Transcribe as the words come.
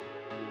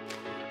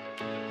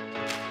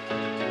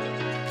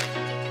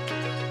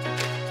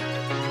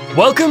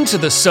Welcome to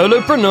the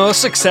Solopreneur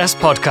Success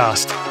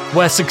Podcast,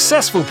 where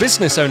successful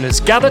business owners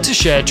gather to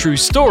share true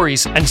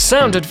stories and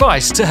sound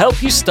advice to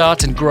help you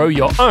start and grow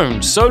your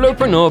own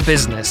solopreneur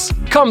business.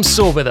 Come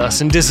soar with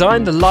us and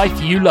design the life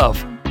you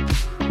love.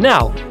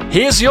 Now,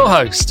 here's your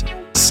host,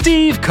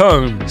 Steve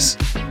Combs.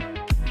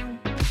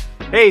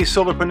 Hey,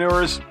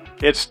 solopreneurs.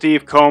 It's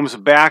Steve Combs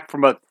back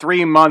from a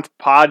 3-month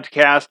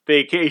podcast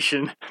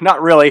vacation.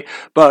 Not really,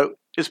 but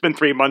it's been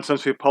 3 months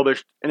since we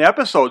published an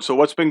episode, so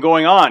what's been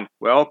going on?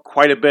 Well,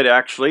 quite a bit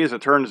actually, as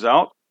it turns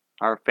out.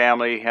 Our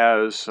family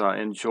has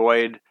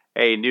enjoyed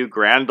a new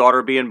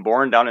granddaughter being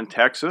born down in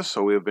Texas,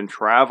 so we've been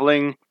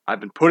traveling. I've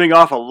been putting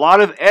off a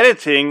lot of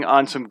editing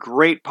on some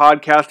great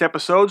podcast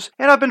episodes,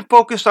 and I've been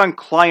focused on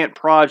client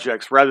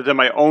projects rather than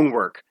my own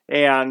work.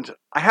 And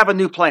I have a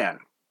new plan.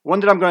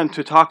 One that I'm going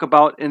to talk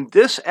about in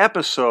this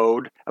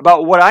episode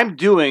about what I'm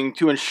doing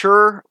to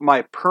ensure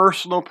my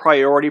personal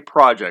priority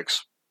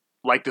projects,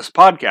 like this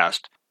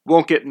podcast,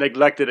 won't get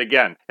neglected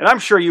again. And I'm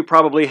sure you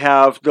probably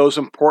have those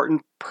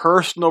important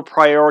personal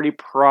priority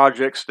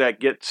projects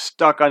that get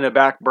stuck on the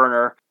back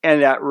burner,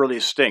 and that really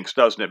stinks,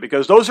 doesn't it?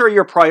 Because those are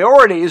your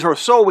priorities, or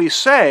so we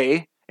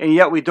say, and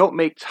yet we don't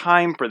make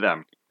time for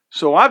them.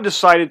 So I've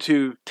decided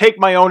to take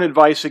my own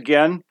advice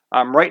again.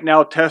 I'm right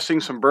now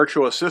testing some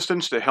virtual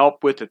assistants to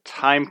help with the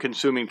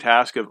time-consuming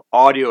task of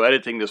audio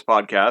editing this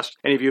podcast.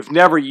 And if you've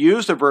never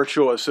used a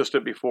virtual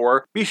assistant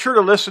before, be sure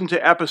to listen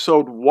to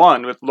episode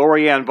 1 with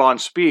Lorianne Vaughn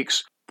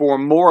Speaks for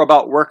more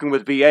about working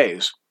with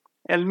VAs.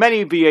 And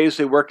many VAs,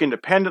 they work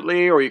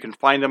independently, or you can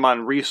find them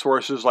on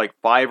resources like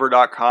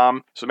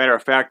Fiverr.com. As a matter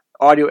of fact,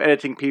 audio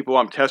editing people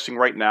I'm testing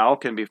right now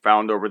can be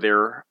found over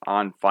there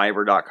on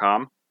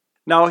Fiverr.com.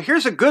 Now,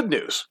 here's the good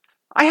news.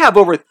 I have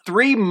over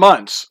 3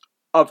 months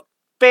of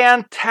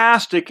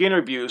fantastic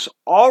interviews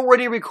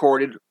already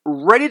recorded,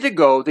 ready to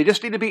go. They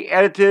just need to be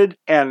edited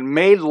and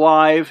made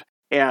live.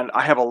 And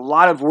I have a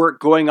lot of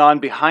work going on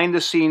behind the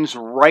scenes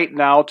right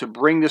now to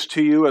bring this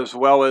to you, as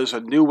well as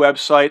a new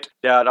website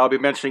that I'll be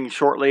mentioning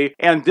shortly.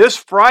 And this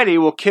Friday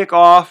will kick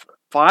off,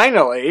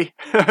 finally,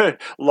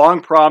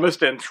 long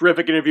promised and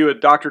terrific interview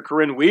with Dr.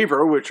 Corinne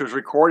Weaver, which was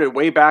recorded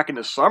way back in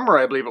the summer,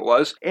 I believe it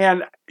was.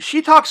 And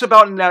she talks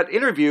about in that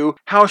interview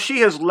how she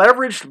has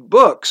leveraged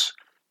books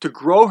to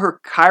grow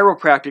her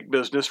chiropractic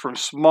business from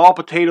small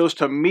potatoes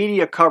to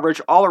media coverage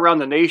all around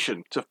the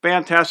nation. It's a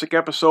fantastic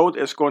episode.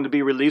 It's going to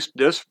be released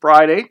this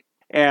Friday.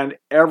 And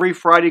every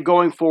Friday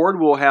going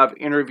forward, we'll have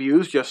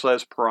interviews just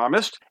as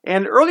promised.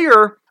 And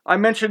earlier, I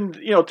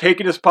mentioned,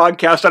 taking this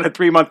podcast on a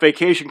 3-month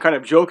vacation kind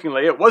of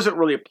jokingly. It wasn't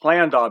really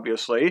planned,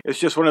 obviously. It's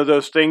just one of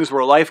those things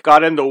where life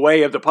got in the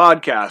way of the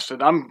podcast,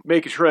 and I'm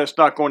making sure that's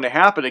not going to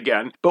happen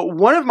again. But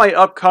one of my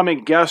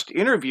upcoming guest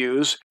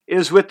interviews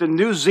is with the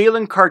New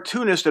Zealand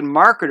cartoonist and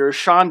marketer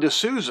Sean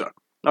D'Souza.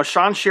 Now,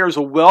 Sean shares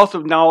a wealth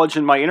of knowledge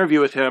in my interview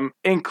with him,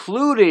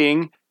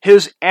 including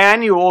his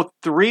annual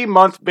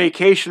 3-month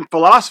vacation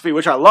philosophy,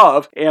 which I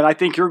love, and I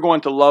think you're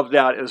going to love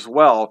that as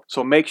well.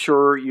 So make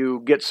sure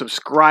you get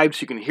subscribed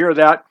so you can hear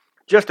that.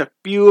 Just a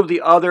few of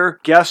the other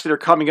guests that are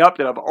coming up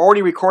that I've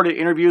already recorded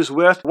interviews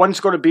with. One's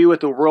going to be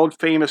with the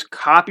world-famous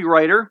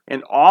copywriter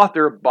and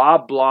author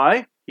Bob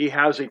Bly. He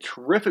has a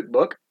terrific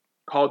book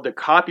called The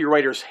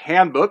Copywriter's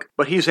Handbook,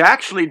 but he's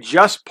actually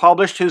just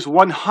published his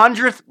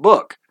 100th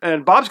book.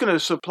 And Bob's going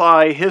to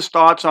supply his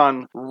thoughts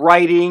on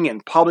writing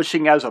and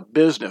publishing as a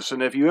business.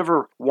 And if you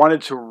ever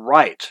wanted to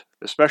write,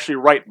 especially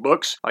write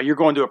books, you're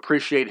going to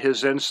appreciate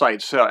his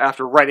insights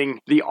after writing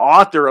the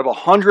author of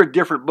 100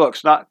 different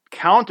books, not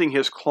counting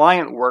his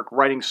client work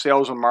writing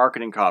sales and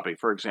marketing copy,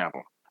 for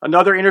example.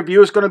 Another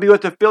interview is going to be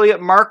with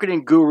affiliate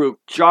marketing guru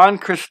John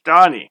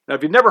Crestani. Now,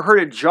 if you've never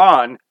heard of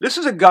John, this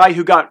is a guy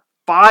who got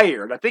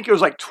fired. I think he was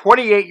like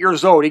 28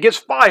 years old. He gets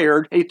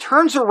fired. And he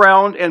turns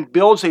around and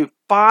builds a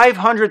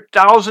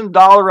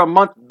 $500,000 a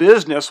month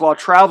business while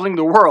traveling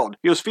the world.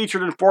 He was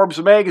featured in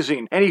Forbes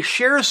magazine, and he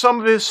shares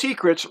some of his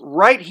secrets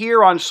right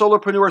here on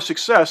Solopreneur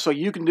Success, so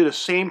you can do the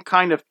same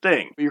kind of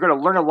thing. You're going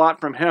to learn a lot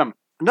from him.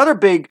 Another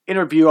big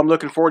interview I'm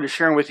looking forward to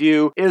sharing with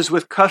you is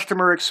with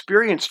customer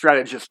experience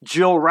strategist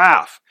Jill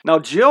Raff. Now,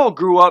 Jill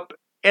grew up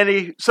in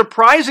a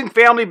surprising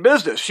family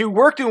business. She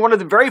worked in one of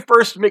the very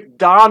first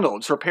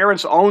McDonald's. Her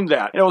parents owned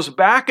that. And it was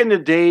back in the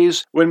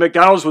days when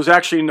McDonald's was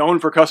actually known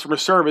for customer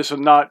service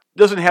and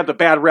doesn't have the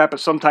bad rep it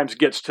sometimes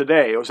gets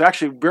today. It was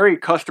actually very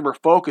customer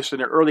focused in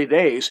the early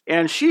days.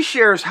 And she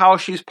shares how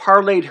she's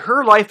parlayed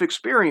her life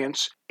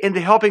experience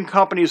into helping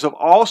companies of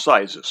all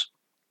sizes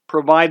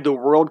provide the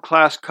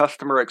world-class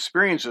customer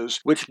experiences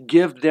which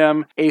give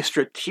them a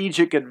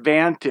strategic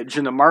advantage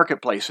in the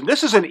marketplace. And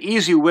this is an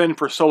easy win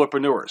for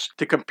solopreneurs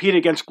to compete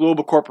against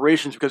global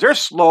corporations because they're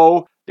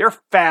slow, they're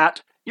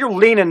fat, you're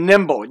lean and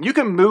nimble, and you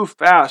can move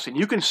fast, and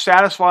you can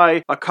satisfy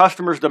a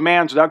customer's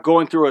demands without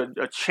going through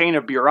a chain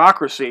of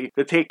bureaucracy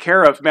to take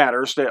care of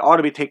matters that ought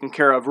to be taken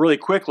care of really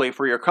quickly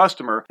for your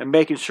customer and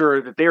making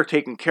sure that they're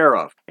taken care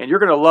of. And you're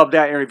going to love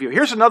that interview.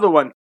 Here's another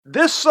one.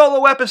 This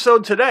solo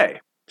episode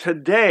today.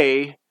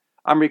 Today,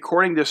 I'm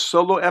recording this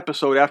solo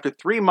episode after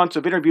 3 months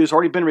of interviews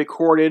already been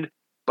recorded.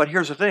 But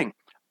here's the thing.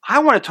 I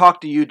want to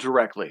talk to you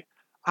directly.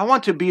 I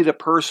want to be the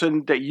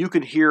person that you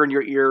can hear in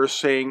your ears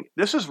saying,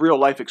 this is real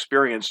life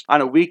experience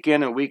on a week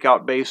in and week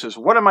out basis.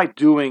 What am I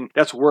doing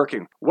that's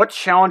working? What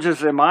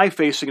challenges am I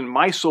facing in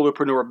my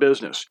solopreneur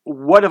business?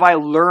 What have I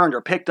learned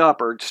or picked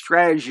up or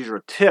strategies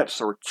or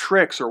tips or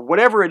tricks or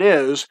whatever it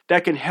is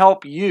that can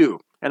help you?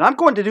 And I'm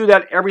going to do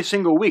that every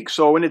single week.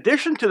 So in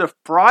addition to the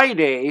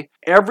Friday,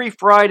 every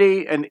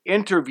Friday an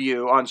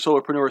interview on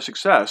solopreneur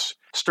success,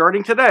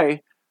 starting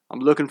today, I'm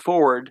looking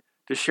forward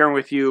to sharing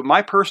with you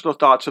my personal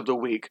thoughts of the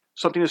week,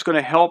 something that's going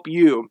to help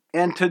you.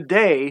 And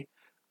today,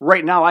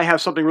 right now, I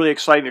have something really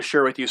exciting to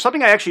share with you,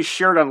 something I actually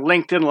shared on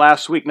LinkedIn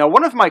last week. Now,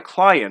 one of my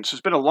clients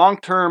has been a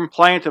long-term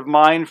client of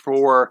mine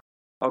for,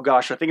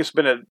 I think it's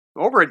been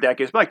over a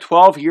decade. It's been like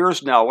 12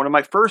 years now, one of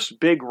my first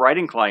big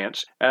writing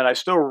clients, and I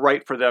still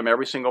write for them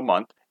every single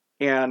month.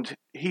 And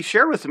he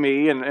shared with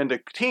me and the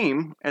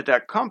team at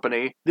that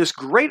company this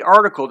great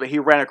article that he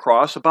ran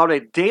across about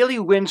a daily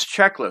wins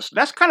checklist.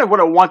 That's kind of what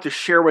I want to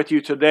share with you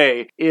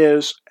today,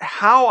 is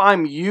how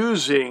I'm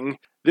using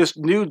this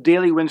new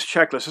daily wins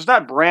checklist. It's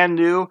not brand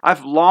new.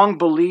 I've long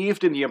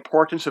believed in the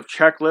importance of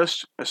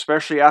checklists,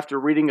 especially after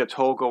reading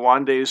Atul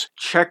Gawande's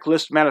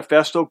Checklist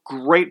Manifesto.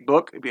 Great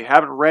book. If you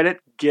haven't read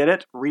it, get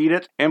it, read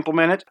it,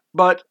 implement it.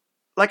 But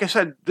like I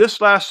said, this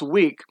last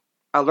week,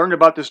 I learned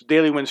about this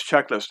daily wins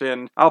checklist,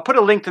 and I'll put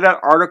a link to that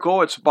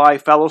article. It's by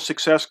fellow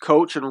success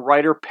coach and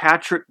writer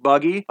Patrick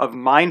Buggy of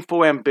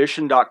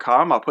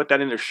mindfulambition.com. I'll put that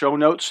in the show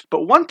notes.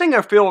 But one thing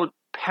I feel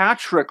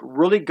Patrick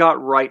really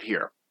got right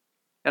here,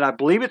 and I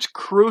believe it's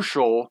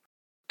crucial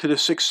to the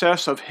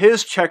success of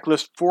his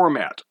checklist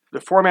format,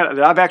 the format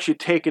that I've actually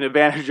taken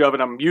advantage of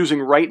and I'm using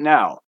right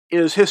now,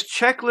 is his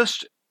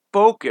checklist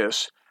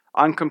focus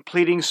on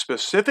completing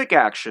specific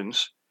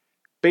actions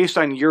based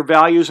on your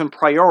values and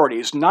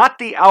priorities, not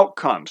the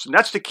outcomes. And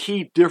that's the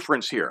key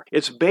difference here.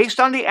 It's based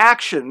on the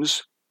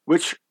actions,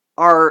 which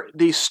are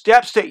the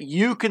steps that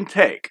you can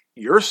take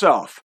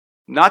yourself,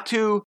 not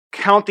to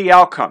count the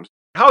outcomes.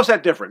 How is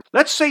that different?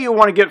 Let's say you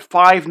want to get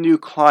 5 new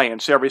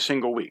clients every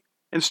single week.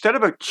 Instead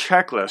of a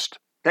checklist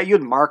that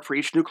you'd mark for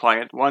each new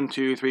client, 1,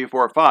 2, 3,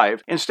 4,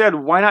 5, instead,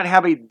 why not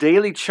have a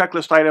daily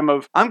checklist item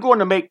of, I'm going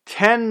to make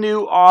 10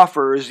 new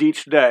offers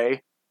each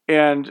day.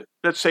 And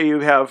let's say you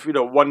have,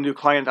 1 new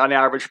client on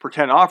average per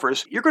 10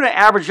 offers. You're going to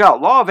average out.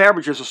 Law of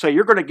averages will say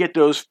you're going to get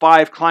those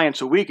 5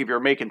 clients a week if you're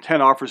making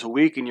 10 offers a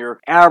week and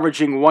you're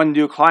averaging 1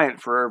 new client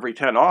for every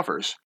 10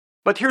 offers.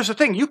 But here's the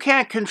thing. You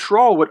can't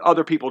control what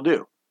other people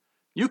do.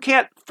 You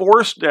can't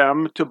force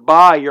them to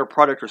buy your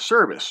product or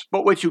service.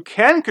 But what you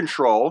can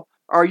control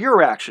are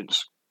your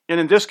actions. And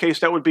in this case,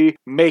 that would be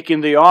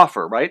making the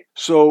offer, right?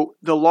 So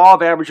the law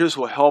of averages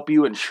will help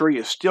you ensure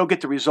you still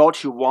get the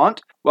results you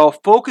want while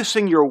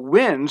focusing your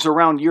wins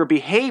around your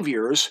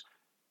behaviors,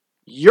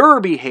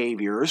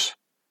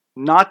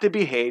 not the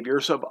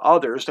behaviors of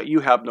others that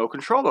you have no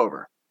control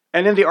over.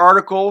 And in the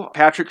article,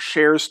 Patrick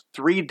shares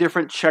 3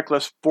 different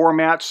checklist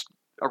formats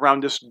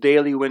around this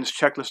daily wins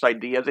checklist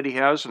idea that he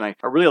has, and I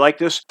really like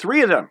this.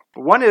 3 of them.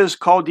 One is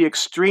called the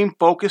extreme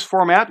focus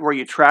format, where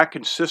you track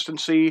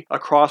consistency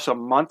across a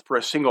month for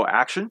a single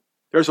action.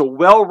 There's a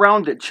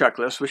well-rounded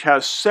checklist, which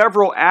has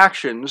several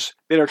actions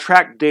that are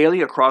tracked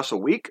daily across a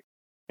week.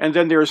 And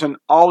then there's an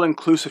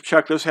all-inclusive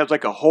checklist, has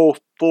like a whole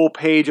full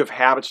page of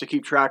habits to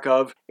keep track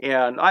of.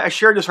 And I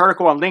shared this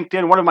article on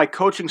LinkedIn. One of my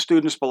coaching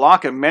students,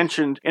 Balaka,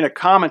 mentioned in a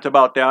comment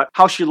about that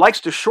how she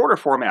likes the shorter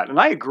format, and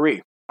I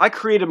agree. I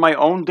created my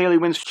own daily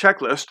wins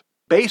checklist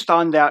based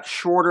on that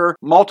shorter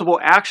multiple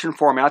action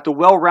format, the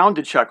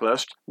well-rounded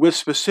checklist, with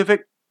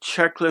specific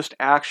checklist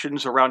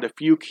actions around a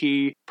few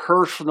key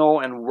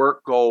personal and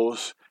work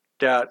goals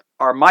that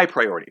are my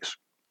priorities.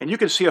 And you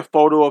can see a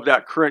photo of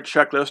that current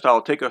checklist.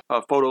 I'll take a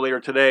photo later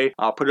today.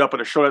 I'll put it up in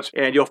the show notes.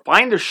 And you'll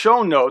find the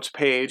show notes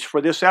page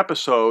for this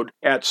episode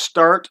at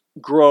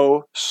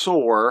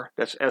startgrowsoar,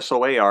 that's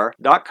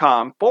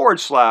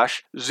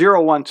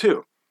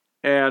SOAR.com/012.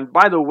 And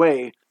by the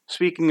way,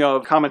 speaking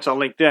of comments on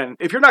LinkedIn,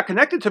 if you're not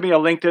connected to me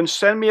on LinkedIn,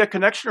 send me a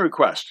connection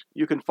request.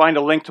 You can find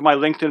a link to my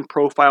LinkedIn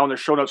profile in the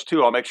show notes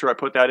too. I'll make sure I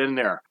put that in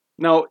there.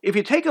 Now, if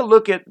you take a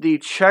look at the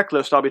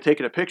checklist I'll be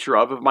taking a picture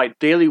of my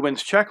daily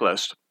wins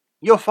checklist,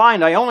 you'll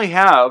find I only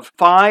have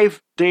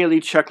 5 daily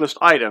checklist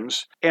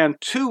items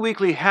and 2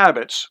 weekly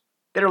habits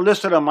that are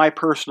listed on my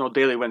personal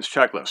daily wins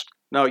checklist.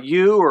 Now,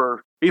 you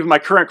or even my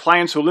current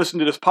clients who listen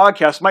to this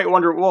podcast might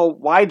wonder, well,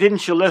 why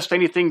didn't you list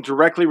anything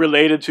directly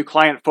related to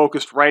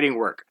client-focused writing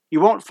work?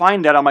 You won't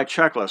find that on my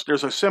checklist.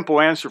 There's a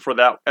simple answer for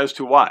that as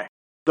to why.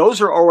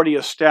 Those are already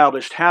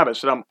established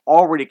habits that I'm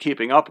already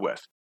keeping up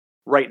with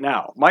right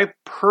now. My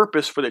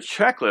purpose for the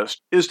checklist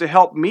is to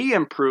help me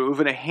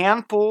improve in a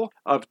handful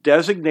of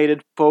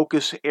designated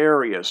focus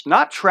areas,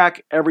 not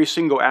track every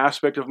single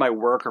aspect of my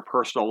work or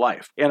personal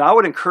life. And I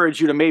would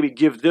encourage you to maybe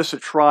give this a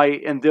try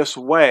in this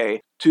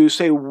way, to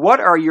say, what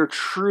are your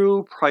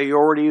true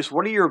priorities?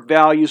 What are your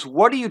values?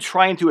 What are you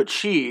trying to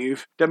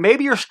achieve that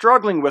maybe you're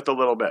struggling with a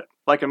little bit?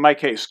 Like in my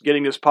case,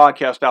 getting this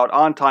podcast out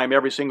on time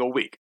every single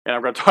week. And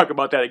I'm going to talk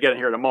about that again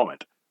here in a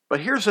moment.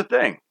 But here's the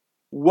thing.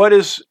 What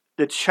is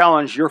the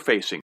challenge you're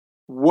facing?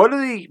 what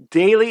are the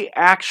daily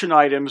action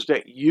items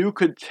that you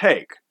could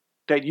take,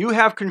 that you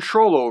have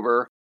control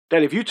over,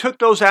 that if you took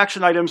those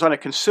action items on a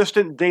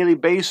consistent daily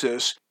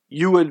basis,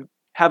 you would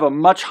have a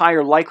much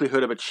higher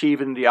likelihood of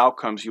achieving the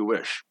outcomes you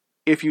wish.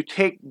 If you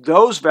take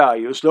those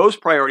values, those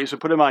priorities,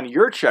 and put them on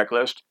your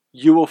checklist,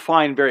 you will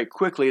find very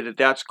quickly that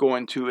that's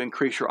going to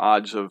increase your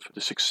odds of the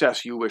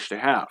success you wish to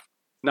have.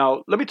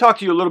 Now, let me talk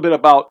to you a little bit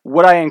about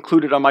what I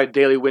included on my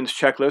daily wins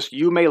checklist.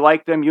 You may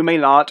like them, you may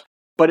not,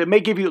 but it may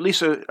give you at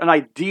least an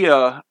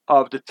idea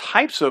of the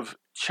types of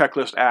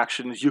checklist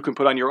actions you can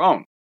put on your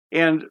own.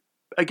 And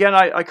again,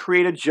 I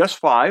created just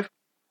 5.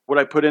 What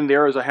I put in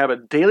there is I have a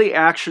daily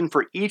action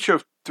for each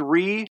of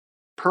 3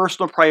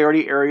 personal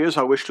priority areas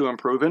I wish to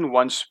improve in.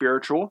 One's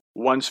spiritual,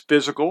 one's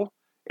physical,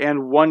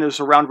 and one is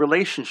around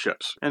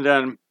relationships. And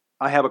then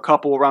I have a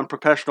couple around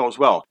professional as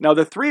well. Now,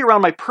 the 3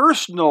 around my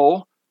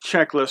personal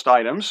checklist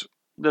items,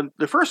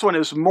 the first one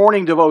is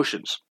morning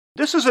devotions.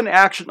 This is an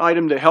action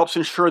item that helps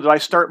ensure that I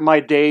start my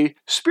day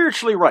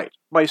spiritually right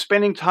by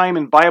spending time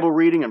in Bible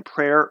reading and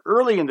prayer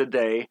early in the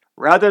day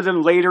rather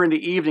than later in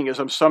the evening as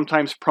I'm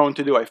sometimes prone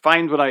to do. I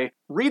find when I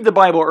read the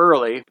Bible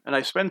early and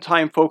I spend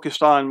time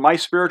focused on my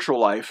spiritual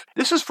life,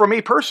 this is for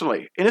me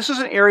personally, and this is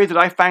an area that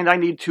I find I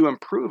need to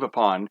improve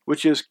upon,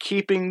 which is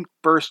keeping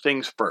first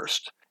things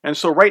first. And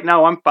so right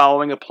now I'm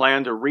following a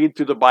plan to read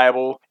through the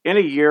Bible in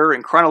a year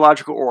in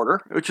chronological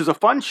order, which is a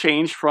fun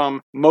change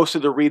from most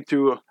of the read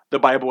through the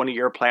Bible in a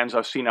year plans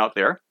I've seen out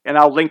there. And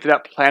I'll link to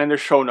that plan in the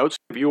show notes.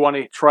 If you want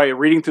to try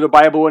reading through the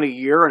Bible in a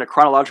year in a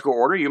chronological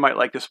order, you might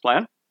like this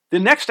plan. The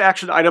next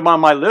action item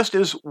on my list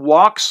is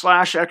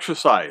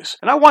walk/exercise.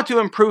 And I want to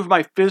improve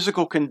my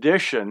physical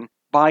condition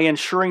by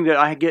ensuring that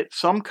I get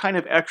some kind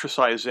of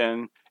exercise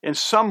in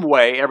some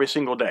way every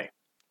single day.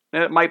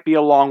 And it might be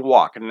a long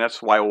walk, and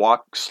that's why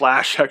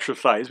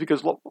walk/exercise,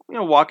 because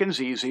walking's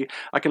easy.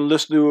 I can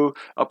listen to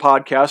a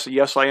podcast.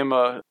 Yes, I am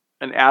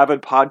an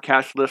avid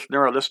podcast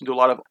listener. I listen to a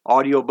lot of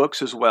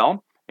audiobooks as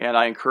well. And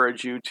I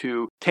encourage you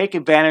to take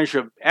advantage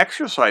of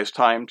exercise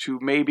time to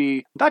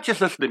maybe not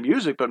just listen to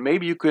music, but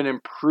maybe you can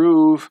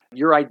improve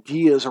your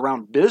ideas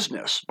around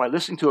business by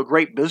listening to a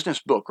great business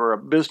book or a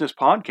business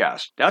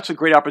podcast. That's a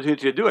great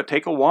opportunity to do it.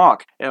 Take a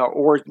walk,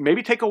 or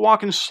maybe take a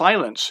walk in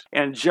silence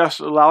and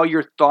just allow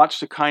your thoughts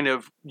to kind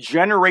of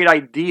generate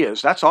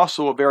ideas. That's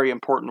also a very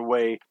important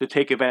way to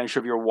take advantage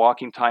of your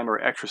walking time or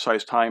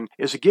exercise time,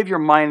 is to give your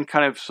mind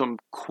kind of some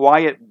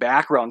quiet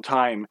background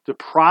time to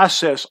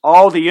process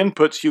all the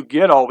inputs you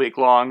get all week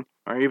long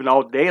or even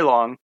all day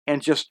long,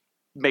 and just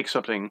make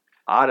something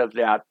out of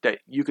that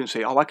you can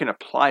say, I can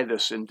apply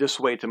this in this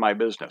way to my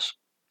business.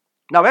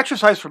 Now,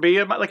 exercise for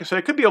me, like I said,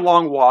 it could be a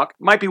long walk.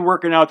 Might be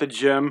working out at the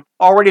gym.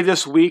 Already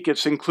this week,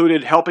 it's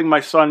included helping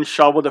my son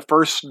shovel the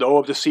first snow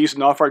of the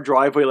season off our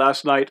driveway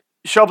last night.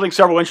 Shoveling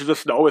several inches of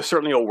snow is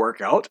certainly a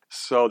workout.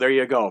 So there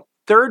you go.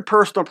 Third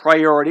personal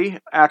priority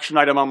action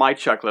item on my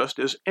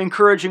checklist is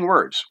encouraging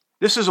words.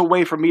 This is a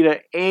way for me to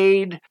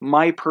aid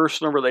my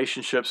personal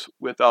relationships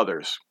with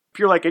others. If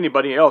you're like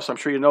anybody else, I'm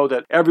sure you know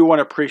that everyone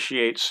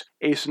appreciates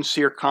a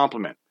sincere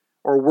compliment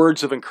or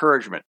words of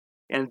encouragement.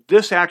 And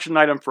this action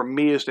item for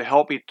me is to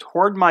help me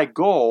toward my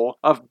goal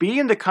of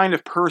being the kind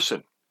of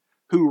person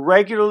who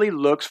regularly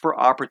looks for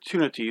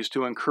opportunities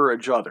to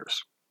encourage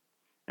others.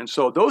 And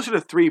so those are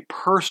the 3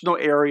 personal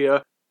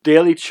area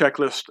daily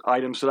checklist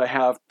items that I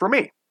have for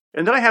me.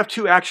 And then I have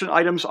 2 action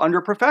items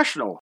under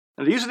professional.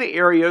 And these are the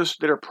areas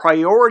that are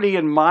priority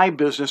in my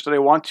business that I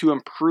want to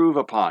improve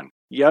upon.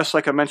 Yes,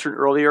 like I mentioned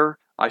earlier,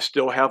 I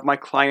still have my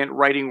client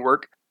writing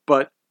work,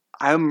 but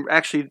I'm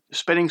actually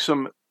spending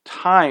some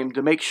time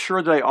to make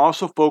sure that I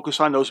also focus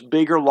on those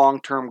bigger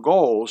long-term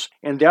goals,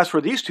 and that's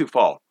where these 2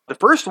 fall. The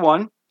first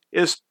one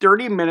is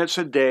 30 minutes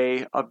a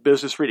day of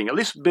business reading, at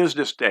least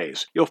business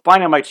days. You'll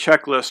find on my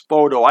checklist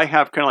photo, I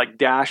have kind of like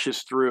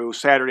dashes through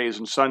Saturdays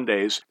and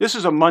Sundays. This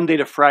is a Monday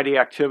to Friday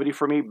activity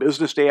for me,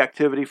 business day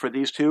activity for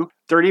these 2.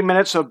 30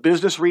 minutes of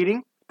business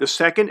reading. The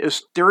second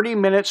is 30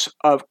 minutes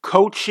of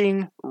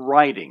coaching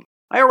writing.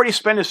 I already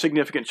spend a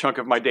significant chunk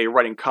of my day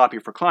writing copy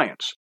for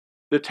clients.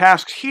 The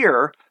tasks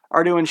here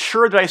are to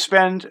ensure that I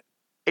spend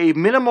a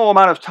minimal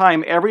amount of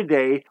time every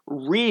day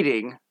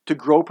reading to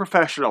grow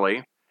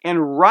professionally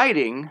and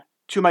writing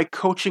to my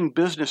coaching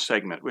business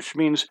segment, which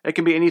means it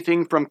can be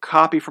anything from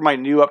copy for my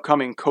new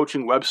upcoming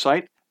coaching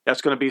website.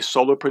 That's going to be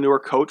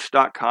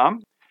solopreneurcoach.com.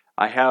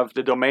 I have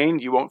the domain.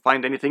 You won't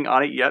find anything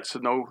on it yet, so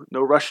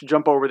no rush to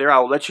jump over there.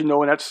 I'll let you know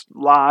when that's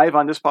live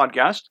on this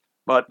podcast.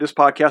 But this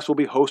podcast will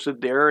be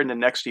hosted there in the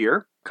next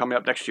year, coming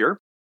up next year.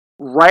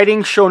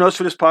 Writing show notes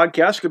for this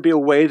podcast could be a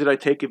way that I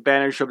take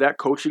advantage of that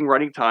coaching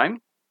writing time.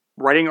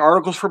 Writing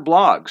articles for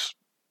blogs,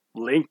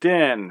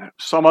 LinkedIn,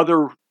 some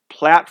other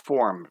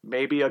platform,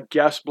 maybe a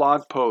guest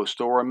blog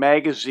post or a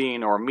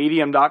magazine or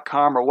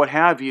medium.com or what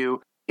have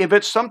you. If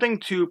it's something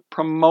to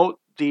promote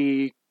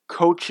the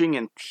coaching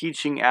and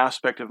teaching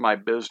aspect of my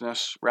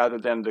business rather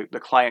than the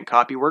client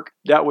copy work,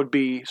 that would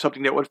be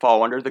something that would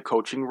fall under the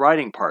coaching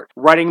writing part.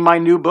 Writing my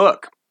new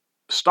book,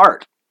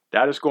 Start.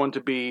 That is going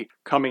to be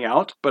coming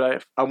out, but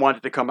if I want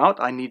it to come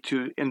out, I need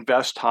to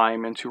invest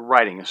time into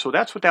writing. So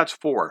that's what that's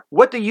for.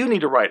 What do you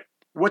need to write?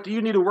 What do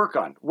you need to work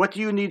on? What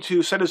do you need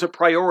to set as a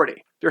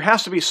priority? There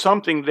has to be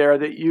something there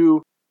that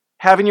you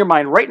have in your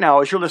mind right now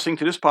as you're listening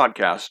to this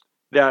podcast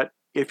that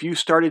if you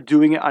started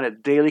doing it on a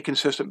daily,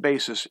 consistent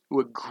basis, it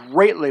would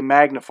greatly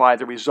magnify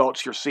the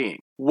results you're seeing.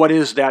 What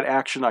is that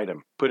action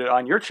item? Put it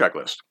on your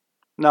checklist.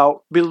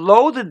 Now,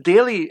 below the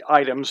daily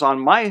items on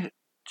my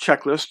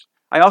checklist,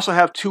 I also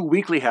have 2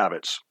 weekly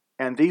habits,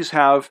 and these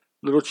have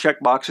little check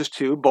boxes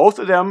too. Both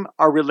of them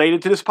are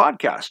related to this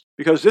podcast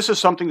because this is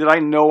something that I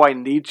know I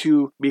need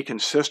to be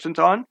consistent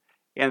on.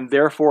 And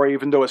therefore,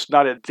 even though it's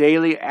not a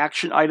daily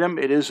action item,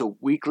 it is a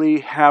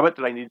weekly habit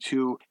that I need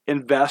to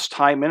invest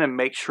time in and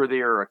make sure they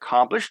are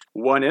accomplished.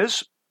 One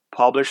is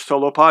publish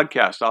solo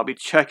podcast. I'll be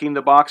checking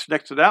the box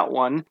next to that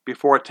one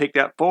before I take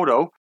that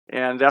photo.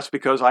 And that's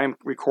because I'm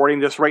recording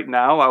this right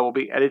now. I will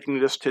be editing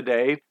this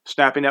today,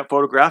 snapping that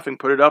photograph and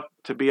put it up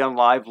to be on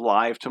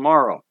live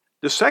tomorrow.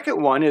 The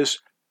second one is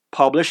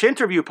publish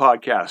interview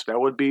podcast. That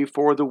would be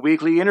for the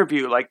weekly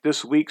interview, like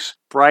this week's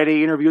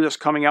Friday interview that's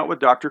coming out with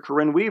Dr.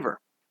 Corinne Weaver.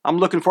 I'm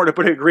looking forward to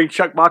putting a green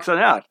check box on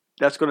that.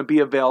 That's going to be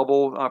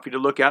available for you to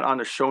look at on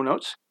the show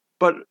notes.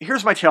 But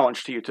here's my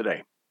challenge to you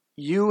today.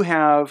 You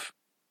have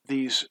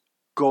these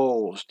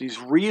goals, these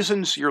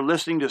reasons you're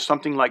listening to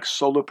something like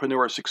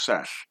Solopreneur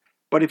Success.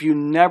 But if you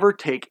never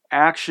take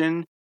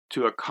action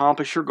to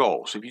accomplish your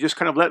goals, if you just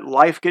kind of let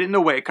life get in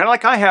the way, kind of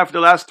like I have for the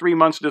last 3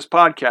 months of this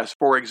podcast,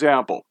 for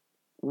example,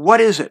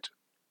 what is it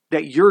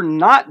that you're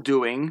not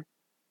doing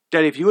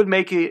that if you would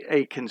make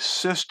a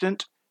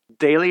consistent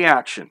daily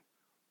action,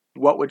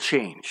 what would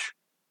change?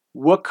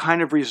 What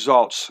kind of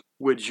results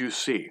would you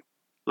see?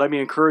 Let me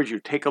encourage you,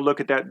 take a look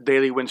at that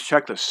daily wins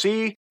checklist.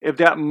 See if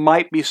that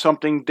might be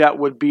something that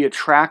would be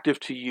attractive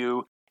to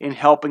you in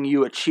helping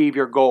you achieve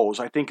your goals.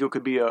 I think it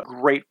could be a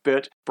great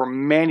fit for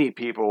many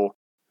people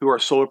who are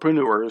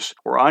solopreneurs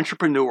or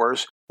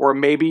entrepreneurs, or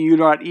maybe you're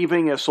not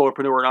even a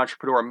solopreneur or an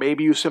entrepreneur.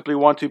 Maybe you simply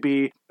want to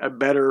be a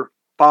better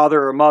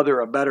father or mother,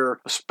 a better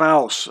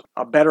spouse,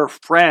 a better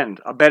friend,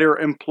 a better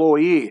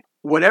employee.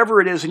 Whatever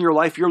it is in your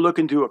life you're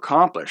looking to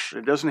accomplish,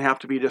 it doesn't have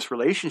to be just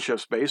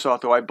relationships based,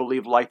 although I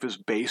believe life is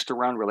based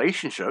around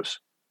relationships.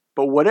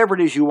 But whatever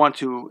it is you want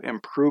to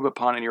improve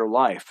upon in your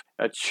life,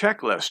 a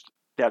checklist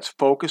that's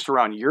focused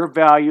around your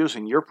values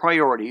and your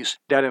priorities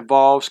that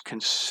involves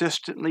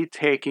consistently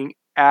taking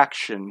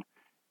action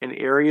in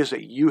areas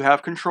that you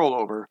have control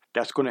over,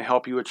 that's going to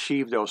help you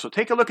achieve those. So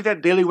take a look at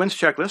that daily wins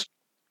checklist.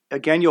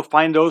 Again, you'll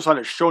find those on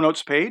a show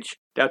notes page.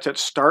 That's at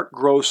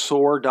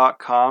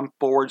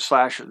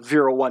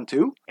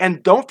startgrowsoar.com/012.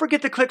 And don't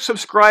forget to click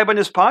subscribe on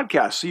this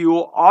podcast so you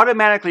will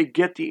automatically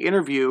get the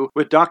interview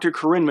with Dr.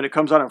 Corinne when it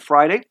comes out on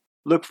Friday.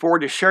 Look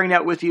forward to sharing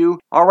that with you.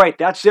 All right,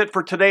 that's it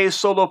for today's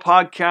solo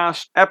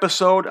podcast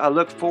episode. I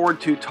look forward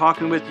to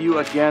talking with you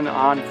again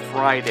on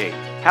Friday.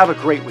 Have a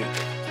great week.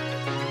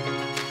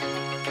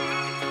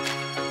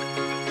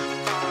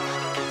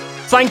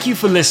 Thank you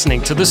for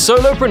listening to the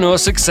Solopreneur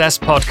Success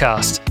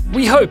Podcast.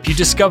 We hope you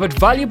discovered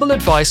valuable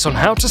advice on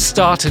how to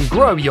start and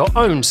grow your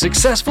own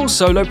successful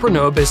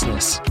solopreneur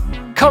business.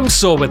 Come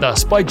soar with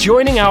us by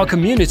joining our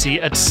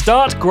community at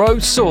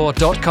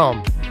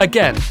startgrowsoar.com.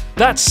 Again,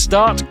 that's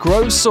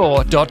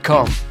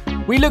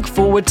startgrowsoar.com. We look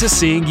forward to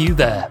seeing you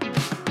there.